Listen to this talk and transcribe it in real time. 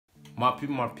My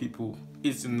people,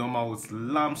 it's the normal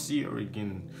slams here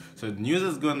again. So the news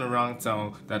is going around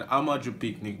town that Amaju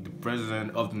Pinick, the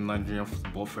president of the Nigerian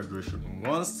Football Federation,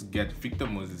 wants to get Victor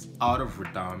Moses out of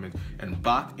retirement and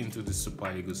back into the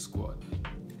Super Eagles squad.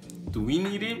 Do we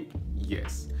need him?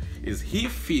 Yes. Is he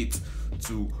fit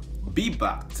to be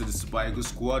back to the Super Eagles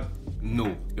squad?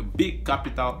 No. A big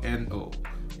capital NO.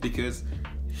 Because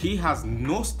he has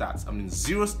no stats,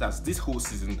 zero stats this whole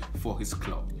season for his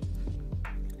club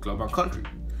and country.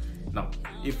 Now,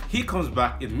 if he comes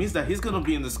back, it means that he's going to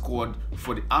be in the squad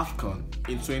for the AFCON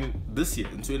this year,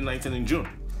 in 2019 in June,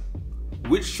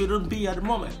 which shouldn't be at the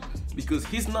moment because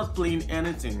he's not playing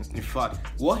anything. In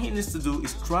fact, what he needs to do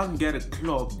is try and get a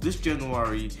club this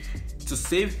January to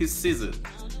save his season.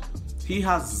 He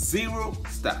has zero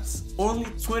stats, only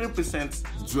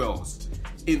 20% dwells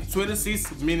in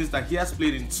 26 minutes that he has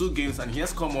played in 2 games, and he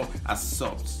has come up as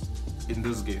subs in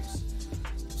those games.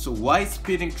 So why is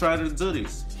Pinick trying to do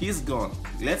this? He's gone.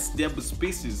 Let's there be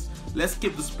spaces. Let's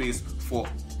keep the space for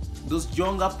those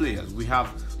younger players. We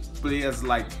have players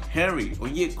like Henry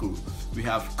Onyekuru, we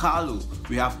have Kalu,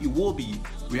 we have Iwobi,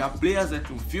 we have players that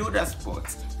can fill that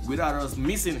spot without us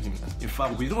missing him. In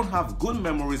fact, we don't have good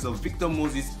memories of Victor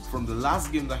Moses from the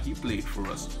last game that he played for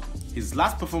us. His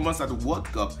last performance at the World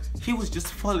Cup, he was just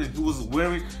falling. He was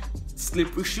wearing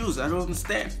slippery shoes. I don't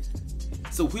understand.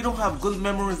 So we don't have good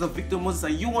memories of Victor Moses,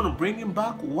 and you want to bring him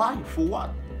back? Why? For what?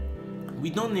 We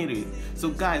don't need it. So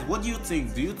guys, what do you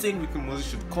think? Do you think Victor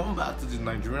Moses should come back to the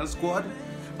Nigerian squad?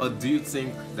 Or do you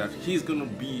think that he's going to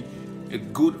be a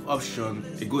good option,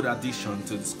 a good addition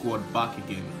to the squad back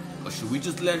again? Or should we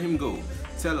just let him go?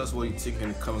 Tell us what you think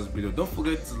in the comments below. Don't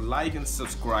forget to like and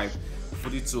subscribe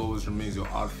for it to always remain your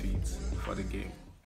outfit for the game.